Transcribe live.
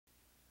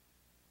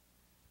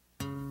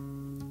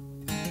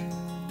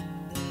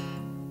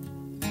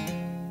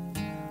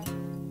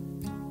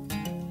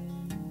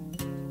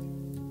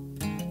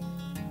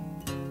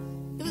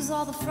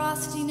all the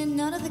frosting and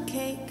none of the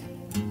cake.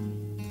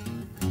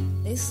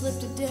 They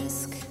slipped a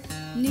disc,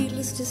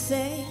 needless to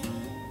say.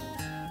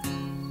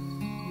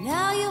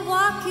 Now you're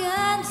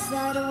walking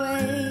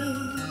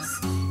sideways.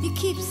 You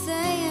keep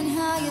saying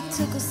how you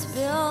took a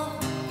spill.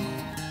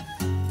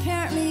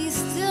 Apparently you're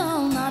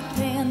still not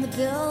paying the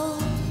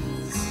bills.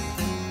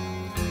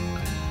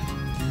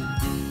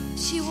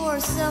 She wore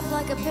herself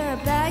like a pair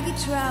of baggy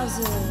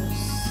trousers.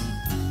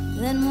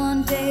 Then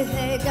one day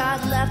they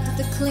got left at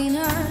the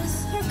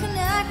cleaners. Her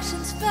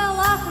connections fell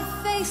off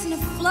her face in a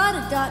flood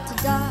of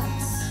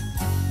dot-to-dots.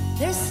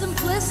 There's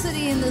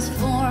simplicity in this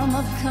form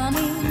of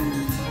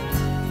cunning.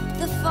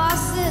 The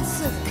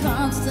faucets are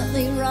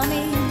constantly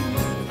running.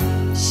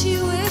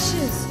 She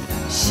wishes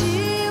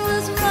she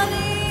was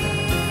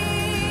running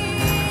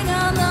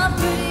on the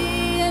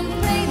pretty and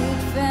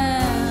painted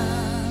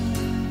fan.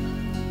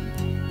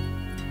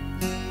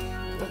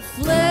 The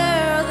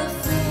flare, the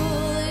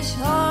foolish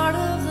heart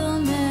of the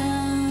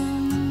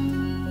man.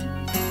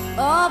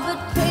 All but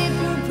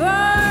paper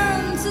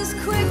burns as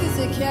quick as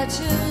it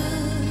catches.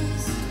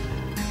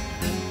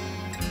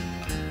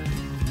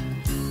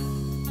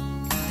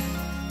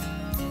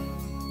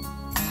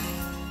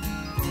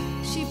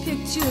 She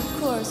picked you, of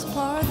course,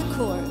 par the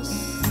course.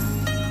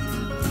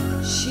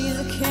 She's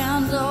a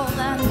candle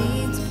that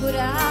needs put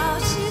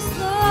out. She's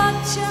the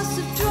chest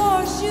of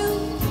drawers you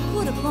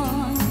put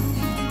upon.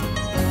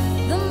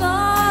 The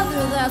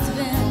mother that's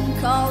been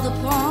called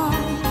upon.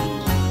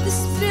 The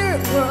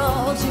spirit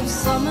world you've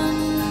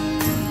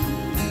summoned.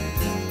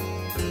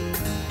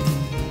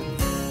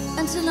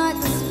 And tonight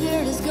the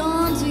spirit has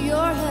gone to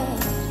your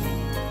head.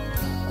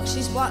 Oh,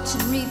 she's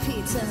watching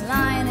repeats and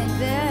lying in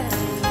bed.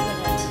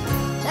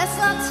 Let's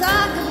not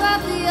talk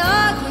about the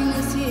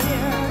ugliness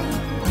here.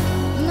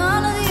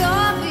 None of the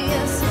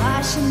obvious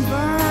slash and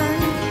burn.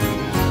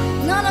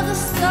 None of the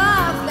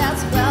stuff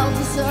that's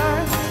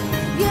well-deserved.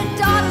 Your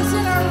daughter's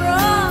in her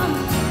room,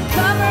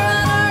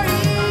 covering her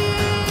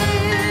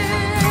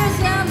ears.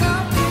 And the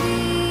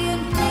pretty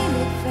and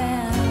painted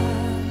fan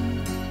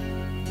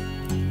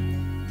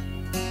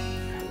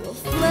will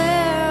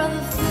flare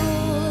the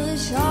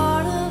foolish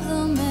heart of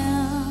the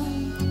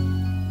man.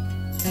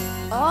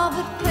 All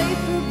but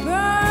paper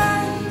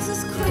burns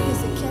as quick as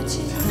it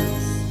catches.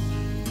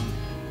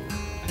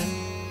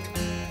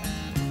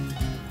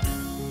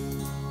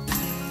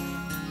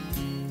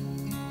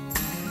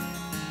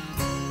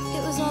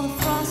 It was all the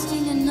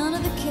frosting and none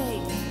of the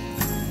cake.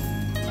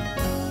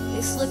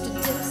 They slipped a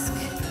disc,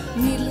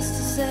 needless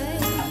to say.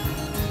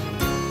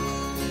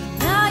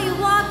 Now you're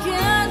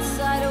walking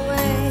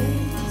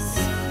sideways.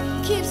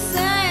 Keep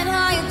saying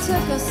how you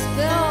took a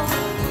spill.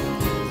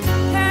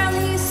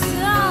 Apparently you're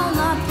still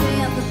not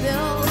paying the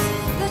bills.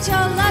 But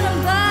you'll let them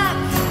back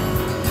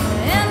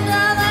end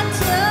of that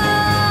tune.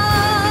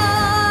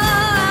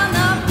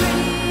 The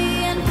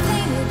pretty and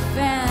painted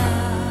fan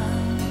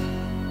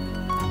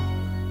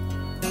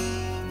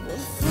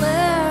will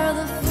flare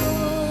the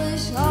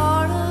foolish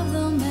heart of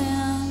the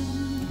man.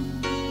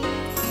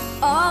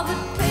 All the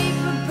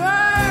paper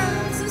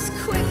burns as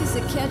quick as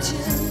it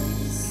catches.